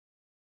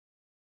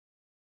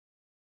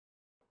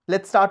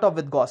let's start off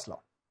with Gauss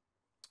law.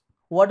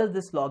 What does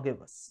this law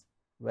give us?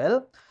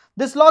 Well,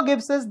 this law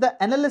gives us the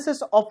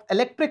analysis of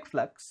electric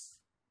flux.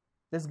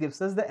 This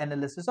gives us the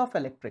analysis of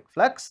electric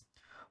flux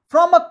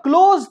from a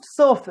closed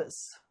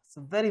surface. It's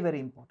very, very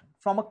important.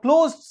 From a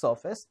closed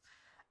surface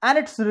and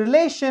its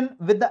relation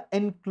with the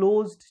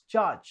enclosed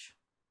charge.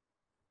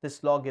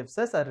 This law gives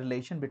us a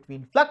relation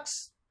between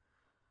flux,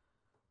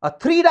 a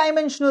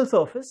three-dimensional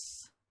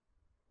surface,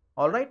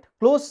 alright,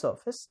 closed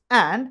surface,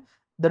 and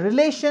the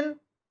relation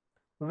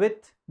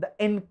with the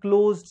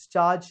enclosed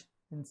charge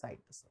inside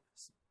the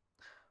surface.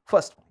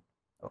 First point.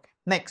 Okay.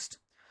 Next,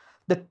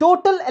 the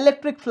total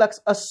electric flux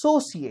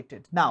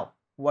associated. Now,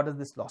 what does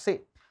this law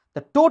say?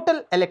 The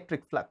total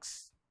electric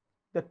flux,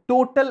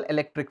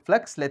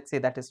 let's say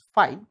that is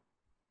phi,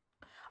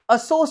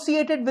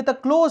 associated with a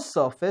closed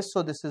surface,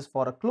 so this is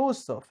for a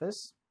closed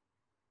surface,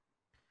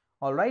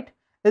 all right,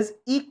 is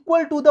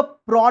equal to the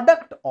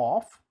product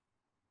of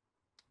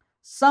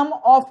sum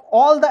of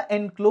all the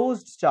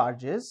enclosed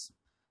charges,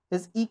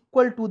 is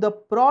equal to the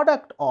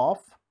product of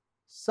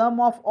sum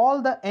of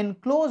all the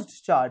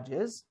enclosed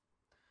charges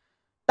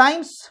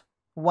times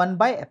 1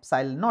 by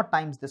epsilon naught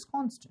times this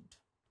constant.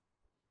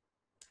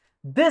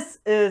 This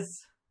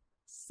is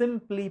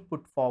simply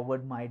put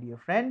forward, my dear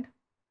friend,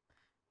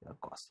 your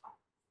Gauss law.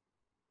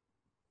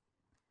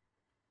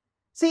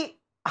 See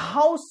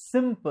how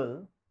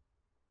simple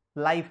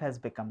life has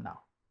become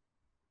now.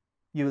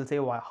 You will say,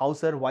 why, how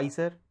sir, why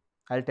sir?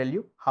 I'll tell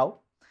you how.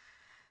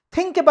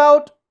 Think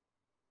about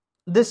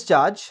this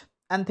charge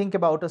and think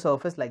about a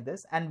surface like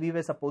this, and we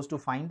were supposed to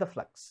find the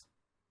flux.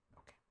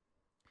 Okay.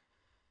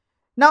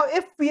 Now,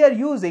 if we are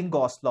using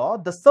Gauss law,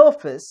 the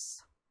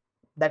surface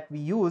that we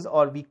use,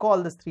 or we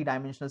call this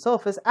three-dimensional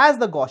surface as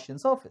the Gaussian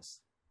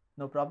surface,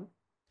 no problem.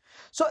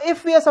 So,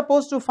 if we are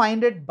supposed to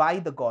find it by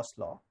the Gauss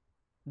law,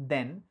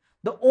 then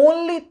the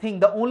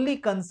only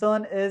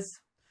concern is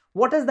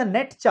what is the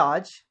net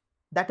charge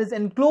that is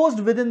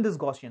enclosed within this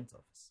Gaussian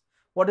surface.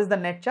 What is the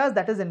net charge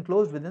that is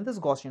enclosed within this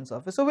Gaussian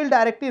surface? So, we'll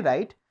directly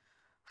write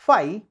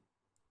phi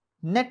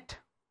net,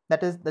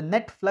 that is the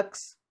net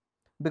flux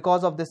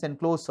because of this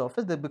enclosed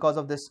surface, because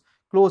of this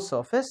closed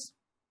surface,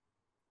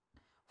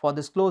 for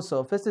this closed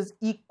surface is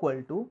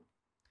equal to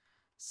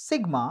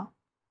sigma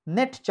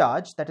net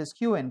charge, that is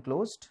Q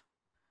enclosed,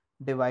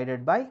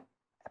 divided by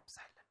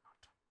epsilon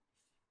naught.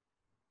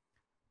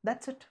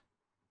 That's it.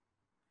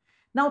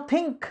 Now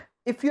think,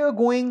 if you are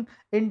going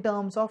in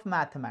terms of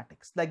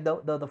mathematics, like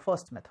the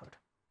first method,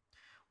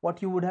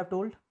 what you would have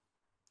told?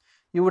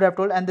 You would have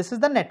told, and this is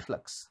the net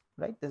flux,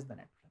 right? This is the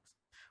net flux.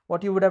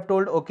 What you would have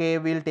told, okay,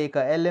 we'll take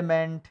an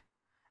element,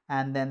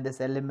 and then this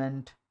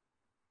element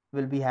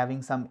will be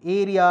having some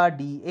area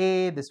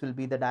dA. This will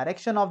be the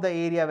direction of the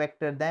area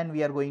vector. Then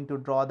we are going to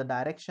draw the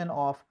direction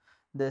of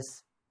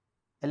this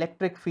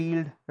electric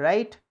field,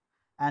 right?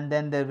 And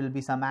then there will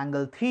be some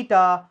angle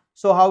theta.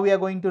 So how we are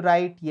going to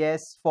write?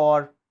 Yes,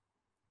 for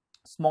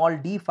small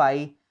d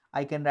phi,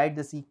 I can write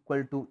this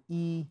equal to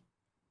E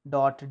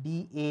dot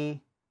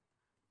dA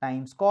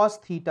times cos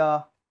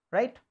theta,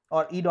 right?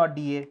 Or E dot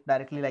dA,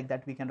 directly like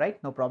that we can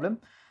write, no problem.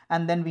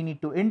 And then we need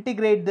to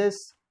integrate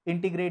this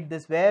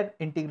where?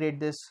 Integrate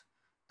this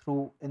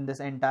through in this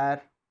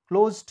entire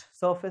closed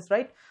surface,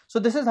 right? So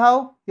this is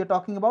how you're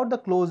talking about the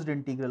closed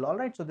integral, all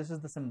right? So this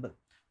is the symbol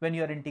when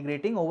you are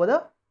integrating over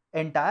the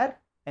entire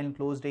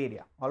enclosed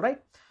area, all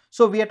right?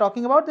 So we are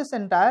talking about this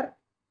entire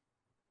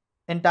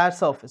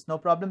surface, no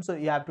problem. So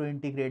you have to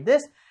integrate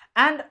this,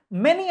 and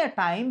many a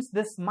times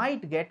this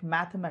might get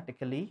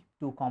mathematically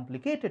too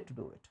complicated to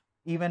do it,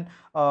 even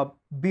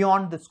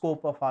beyond the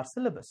scope of our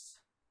syllabus,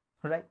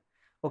 right?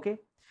 Okay,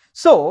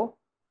 so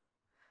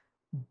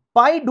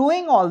by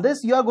doing all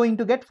this, you are going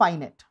to get phi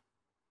net,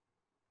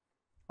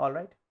 all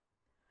right?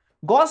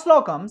 Gauss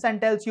law comes and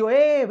tells you,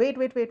 hey,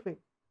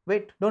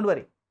 wait, don't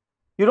worry,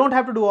 you don't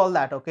have to do all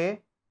that, okay?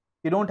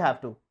 You don't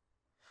have to.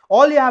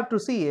 All you have to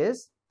see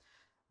is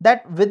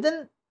that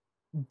within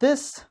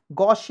this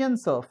Gaussian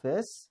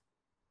surface,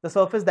 the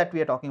surface that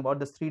we are talking about,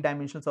 this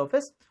three-dimensional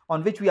surface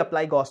on which we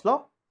apply Gauss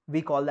law,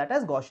 we call that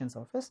as Gaussian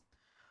surface.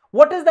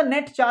 What is the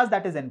net charge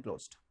that is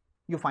enclosed?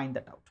 You find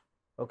that out,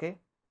 okay?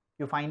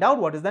 You find out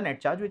what is the net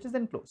charge which is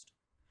enclosed,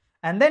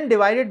 and then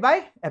divided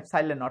by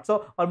epsilon naught.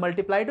 So, or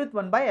multiplied with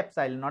 1 by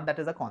epsilon naught, that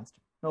is a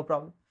constant, no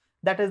problem.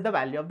 That is the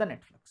value of the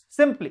net flux.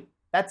 Simply,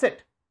 that's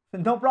it,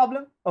 no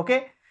problem,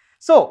 okay?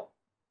 So,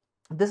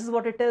 this is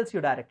what it tells you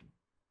directly.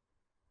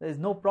 There is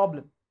no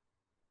problem.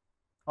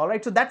 All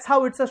right, so that's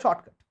how it's a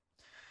shortcut.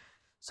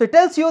 So it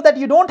tells you that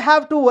you don't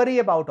have to worry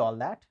about all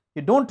that.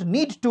 You don't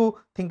need to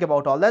think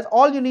about all that.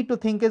 All you need to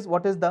think is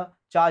what is the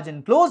charge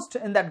enclosed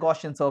in that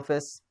Gaussian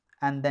surface,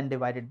 and then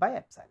divided by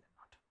epsilon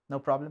naught. No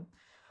problem.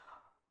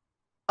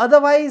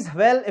 Otherwise,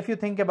 well, if you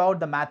think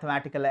about the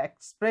mathematical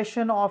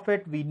expression of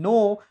it, we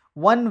know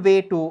one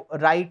way to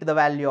write the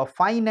value of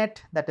phi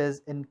net, that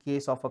is in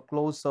case of a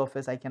closed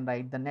surface, I can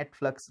write the net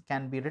flux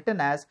can be written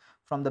as,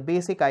 from the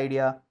basic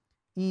idea,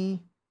 E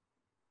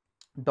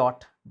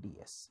dot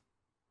ds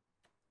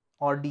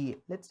or dA.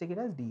 Let's take it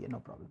as dA, no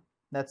problem.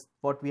 That's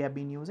what we have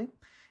been using,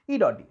 E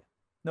dot dA,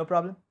 no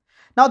problem.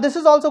 Now this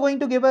is also going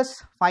to give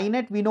us phi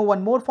net. We know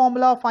one more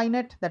formula of phi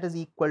net, that is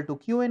equal to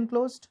Q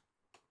enclosed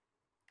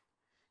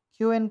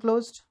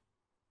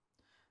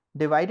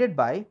divided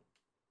by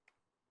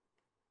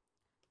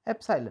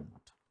epsilon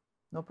naught.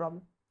 No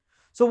problem.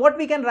 So what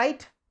we can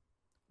write?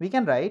 We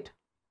can write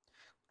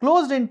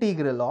closed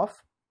integral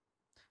of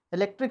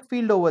electric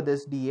field over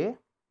this dA,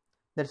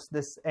 that's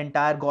this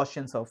entire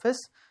Gaussian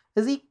surface,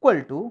 is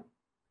equal to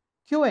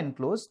Q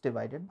enclosed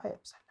divided by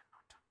epsilon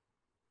naught.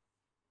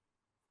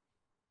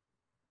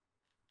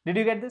 Did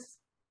you get this?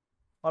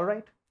 All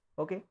right.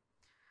 Okay.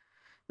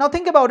 Now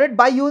think about it.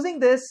 By using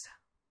this,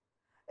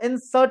 in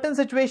certain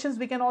situations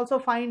we can also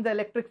find the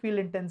electric field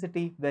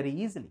intensity very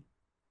easily.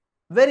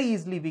 Very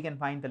easily we can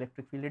find the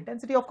electric field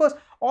intensity. Of course,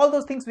 all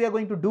those things we are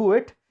going to do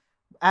it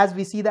as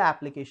we see the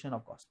application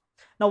of Gauss law.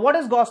 Now what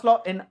is Gauss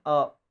law in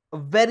a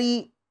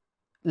very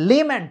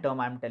layman term?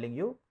 I am telling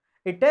you,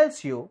 it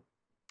tells you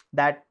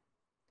that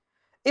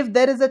if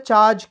there is a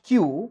charge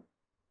Q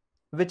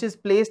which is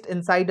placed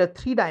inside a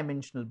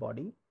three-dimensional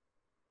body,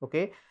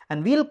 okay,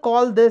 and we'll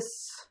call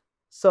this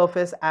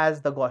surface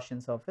as the Gaussian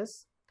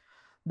surface,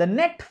 the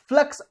net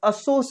flux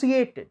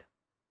associated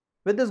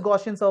with this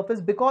Gaussian surface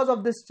because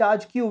of this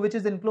charge Q which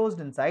is enclosed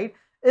inside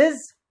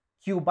is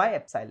Q by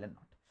epsilon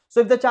naught. So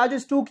if the charge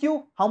is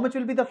 2Q, how much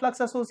will be the flux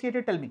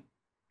associated? Tell me.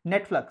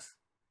 Net flux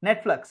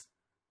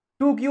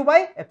 2Q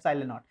by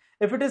epsilon naught.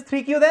 If it is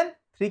 3Q, then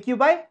 3Q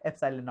by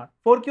epsilon naught.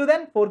 4Q,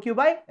 then 4Q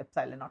by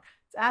epsilon naught.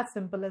 It's as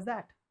simple as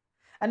that.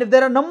 And if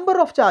there are a number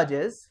of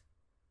charges,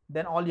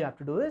 then all you have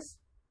to do is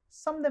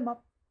sum them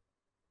up.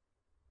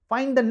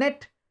 Find the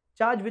net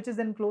charge which is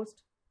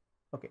enclosed.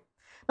 Okay.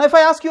 Now if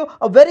I ask you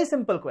a very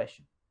simple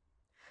question,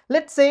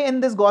 let's say in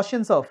this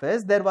Gaussian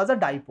surface there was a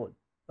dipole.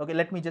 Okay,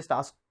 let me just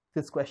ask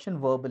this question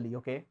verbally.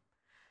 Okay,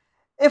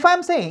 if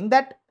I'm saying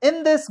that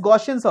in this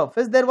Gaussian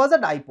surface there was a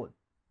dipole,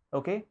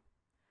 okay,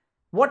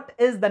 what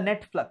is the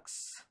net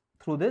flux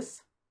through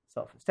this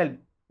surface? Tell me,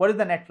 what is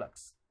the net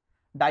flux?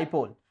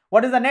 Dipole.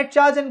 What is the net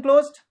charge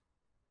enclosed?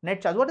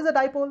 Net charge. What is a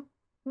dipole?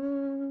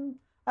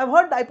 I've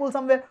heard dipole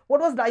somewhere.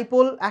 What was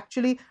dipole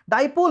actually?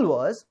 Dipole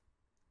was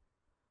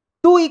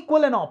two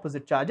equal and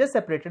opposite charges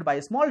separated by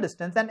a small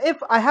distance, and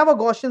if I have a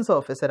Gaussian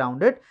surface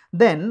around it,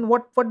 then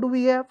what do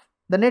we have?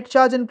 The net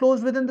charge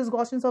enclosed within this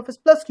Gaussian surface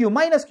plus Q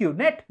minus Q,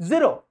 net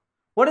 0.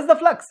 What is the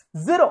flux?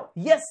 0.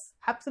 Yes,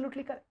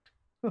 absolutely correct.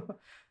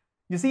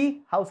 You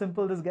see how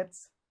simple this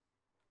gets?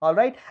 All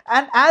right.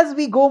 And as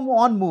we go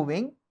on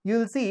moving, you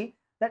will see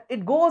that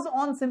it goes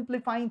on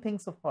simplifying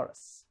things for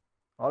us.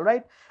 All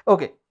right.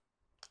 Okay.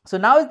 So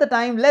now is the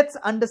time. Let's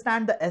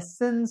understand the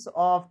essence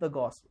of the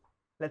Gauss law.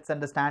 Let's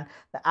understand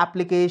the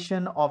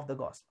application of the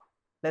Gauss law.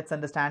 Let's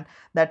understand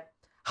that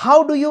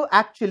how do you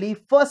actually,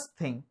 first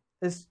thing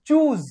is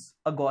choose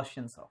a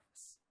Gaussian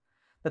surface.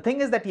 The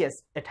thing is that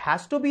yes, it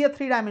has to be a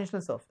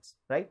three-dimensional surface,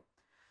 right?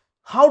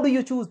 How do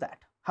you choose that?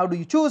 How do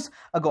you choose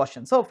a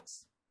Gaussian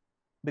surface?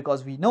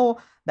 Because we know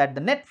that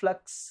the net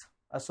flux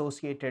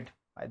associated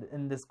by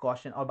this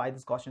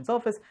Gaussian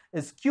surface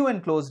is Q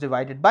enclosed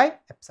divided by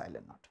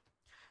epsilon naught.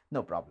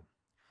 No problem.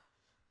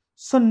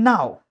 So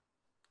now,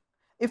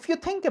 if you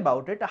think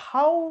about it,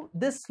 how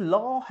this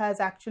law has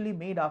actually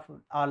made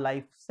our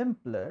life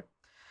simpler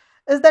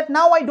is that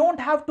now I don't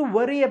have to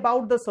worry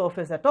about the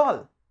surface at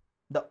all.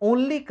 The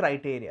only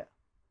criteria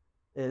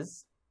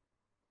is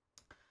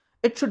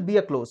it should be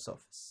a closed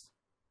surface.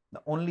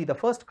 The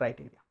first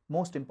criteria,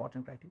 most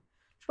important criteria,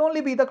 should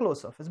only be the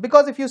closed surface.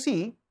 Because if you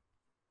see,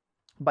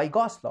 by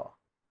Gauss law,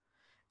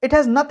 it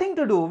has nothing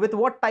to do with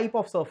what type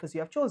of surface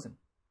you have chosen,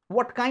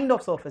 what kind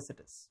of surface it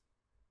is.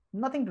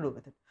 Nothing to do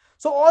with it.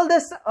 So all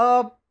this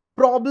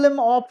problem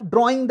of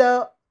drawing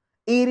the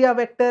area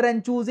vector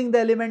and choosing the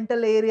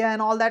elemental area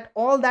and all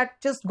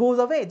that just goes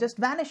away, just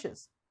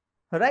vanishes,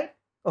 right?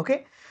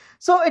 Okay.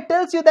 So it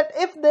tells you that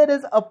if there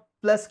is a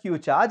plus Q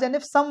charge and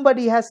if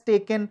somebody has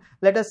taken,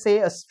 let us say,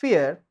 a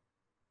sphere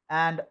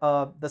and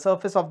the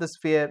surface of the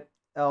sphere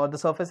or the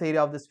surface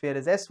area of the sphere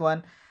is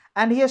S1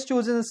 and he has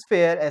chosen a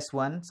sphere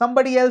S1,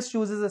 somebody else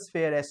chooses a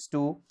sphere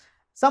S2,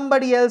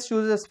 somebody else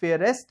chooses a sphere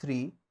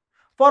S3,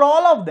 for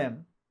all of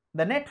them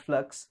the net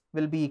flux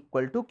will be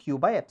equal to Q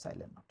by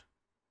epsilon naught.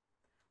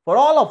 For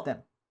all of them,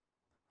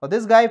 for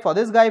this guy, for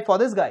this guy, for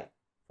this guy,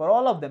 for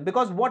all of them,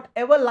 because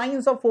whatever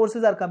lines of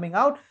forces are coming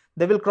out,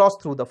 they will cross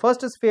through the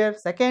first sphere,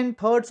 second,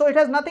 third. So it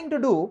has nothing to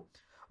do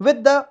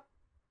with the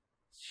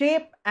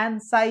shape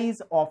and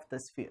size of the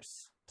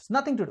spheres. It's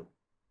nothing to do.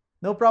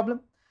 No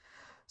problem.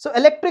 So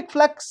electric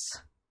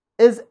flux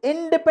is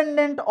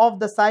independent of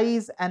the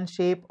size and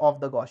shape of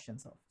the Gaussian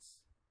surface.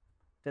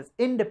 It is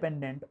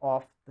independent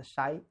of the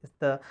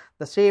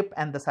shape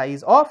and the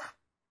size of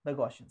the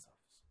Gaussian surface.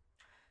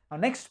 Now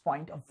next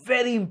point, a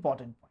very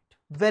important point.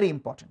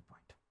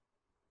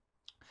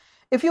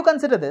 If you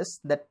consider this,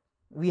 that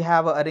we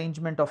have an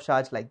arrangement of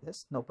charge like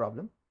this, no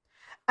problem.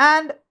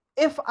 And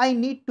if I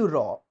need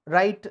to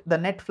write the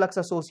net flux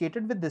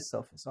associated with this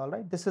surface, all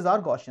right, this is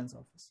our Gaussian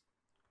surface.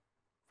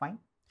 Fine.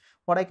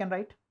 What I can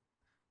write?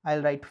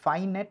 I'll write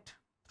phi net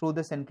through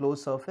this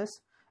enclosed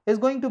surface is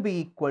going to be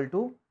equal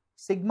to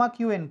sigma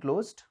Q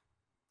enclosed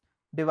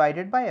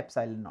divided by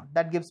epsilon naught.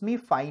 That gives me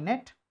phi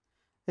net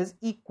is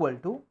equal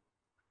to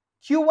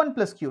q1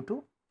 plus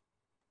q2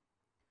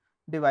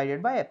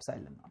 divided by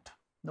epsilon naught.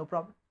 No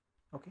problem.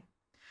 Okay.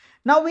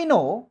 Now we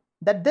know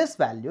that this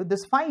value,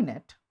 this phi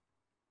net,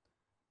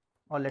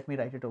 or let me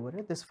write it over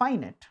here, this phi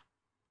net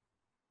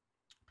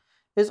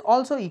is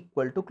also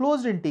equal to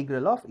closed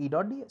integral of E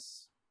dot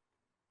ds.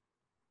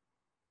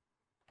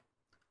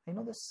 I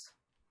know this.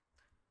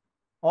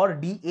 Or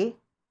dA,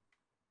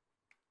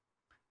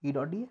 E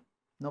dot dA,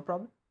 no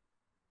problem.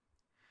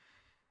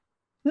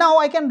 Now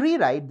I can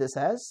rewrite this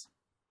as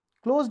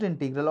closed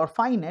integral or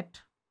phi net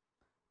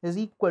is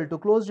equal to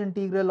closed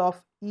integral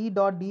of E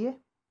dot dA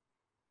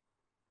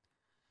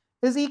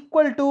is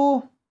equal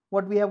to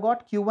what we have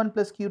got, q1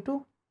 plus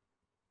q2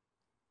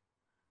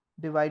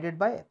 divided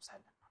by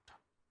epsilon naught.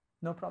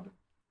 No problem.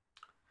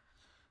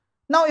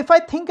 Now if I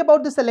think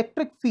about this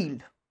electric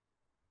field,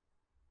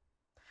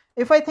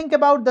 if I think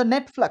about the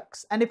net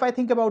flux, and if I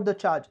think about the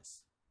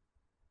charges,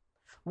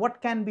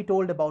 what can be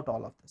told about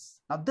all of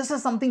this? Now this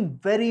is something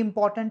very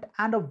important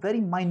and a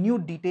very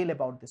minute detail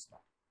about this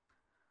law.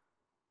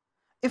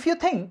 If you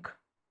think,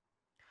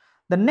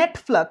 the net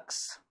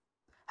flux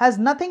has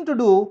nothing to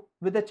do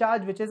with the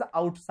charge which is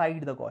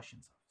outside the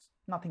Gaussian surface.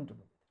 Nothing to do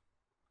with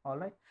it.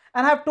 Alright.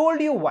 And I have told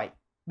you why.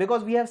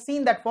 Because we have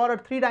seen that for a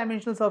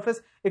three-dimensional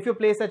surface, if you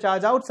place a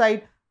charge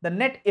outside, the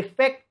net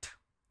effect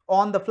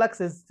on the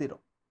flux is zero.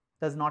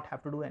 Does not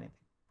have to do anything.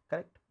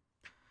 Correct?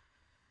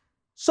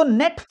 So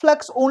net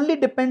flux only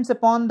depends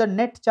upon the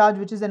net charge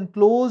which is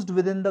enclosed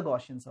within the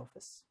Gaussian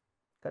surface.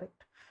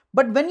 Correct?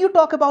 But when you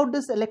talk about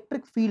this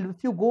electric field,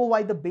 if you go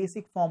by the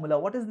basic formula,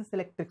 what is this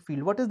electric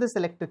field? What is this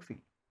electric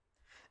field?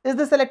 Is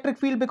this electric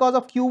field because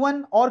of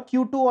Q1 or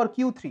Q2 or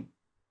Q3?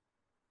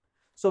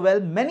 So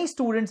well, many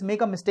students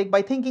make a mistake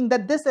by thinking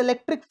that this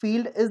electric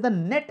field is the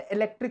net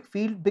electric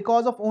field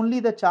because of only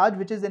the charge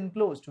which is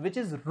enclosed, which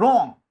is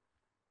wrong.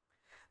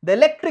 The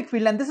electric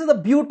field, and this is the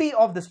beauty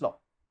of this law,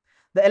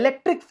 the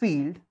electric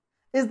field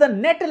is the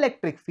net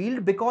electric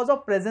field because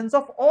of presence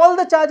of all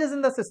the charges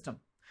in the system.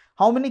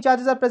 How many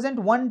charges are present?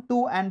 1,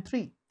 2 and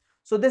 3.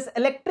 So this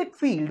electric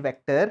field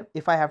vector,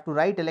 if I have to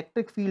write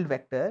electric field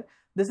vector,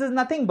 this is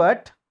nothing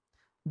but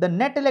the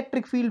net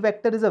electric field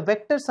vector is a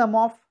vector sum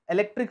of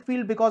electric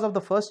field because of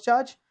the first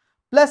charge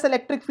plus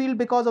electric field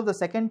because of the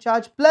second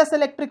charge plus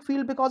electric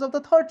field because of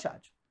the third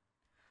charge.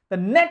 The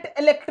net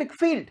electric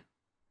field,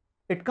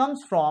 it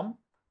comes from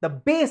the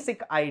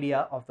basic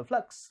idea of the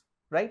flux,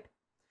 right?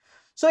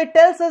 So it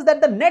tells us that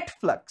the net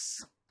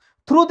flux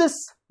through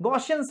this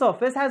Gaussian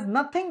surface has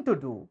nothing to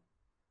do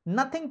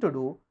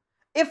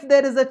if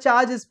there is a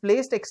charge is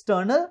placed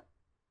external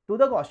to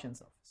the Gaussian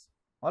surface.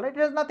 Alright,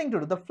 it has nothing to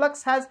do. The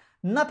flux has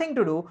nothing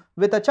to do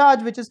with a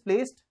charge which is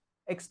placed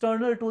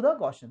external to the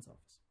Gaussian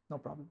surface. No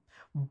problem.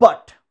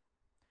 But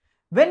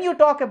when you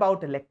talk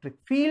about electric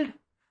field,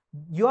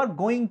 you are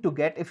going to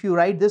get, if you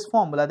write this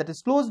formula, that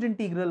is closed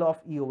integral of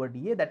E over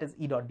dA, that is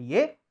E dot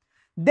dA,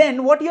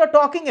 then what you are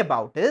talking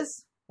about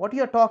is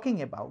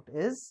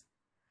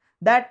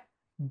that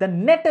the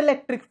net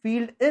electric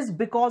field is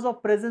because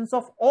of presence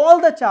of all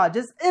the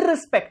charges,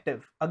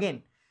 irrespective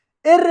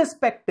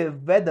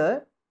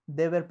whether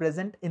they were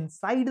present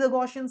inside the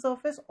Gaussian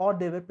surface or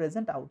they were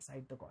present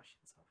outside the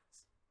Gaussian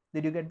surface.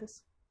 Did you get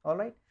this?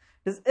 Alright.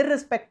 It is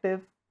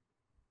irrespective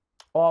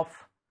of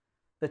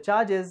the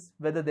charges,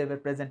 whether they were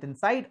present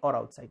inside or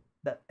outside.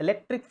 The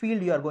electric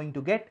field you are going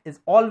to get is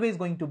always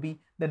going to be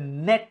the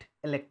net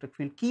electric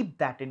field. Keep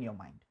that in your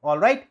mind.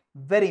 Alright.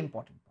 Very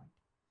important point.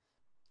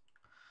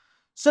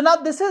 So now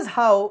this is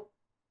how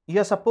you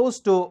are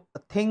supposed to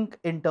think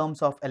in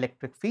terms of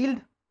electric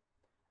field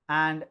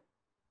and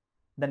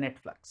the net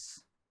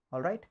flux.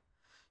 Alright.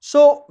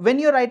 So when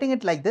you are writing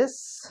it like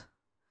this,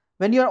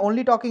 when you are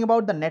only talking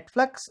about the net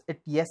flux,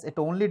 yes, it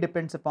only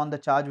depends upon the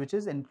charge which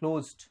is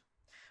enclosed.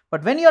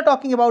 But when you are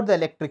talking about the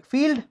electric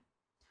field,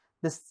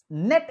 this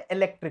net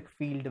electric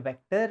field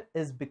vector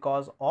is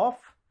because of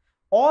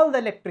all the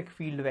electric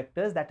field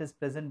vectors that is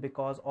present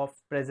because of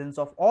presence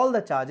of all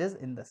the charges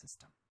in the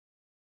system.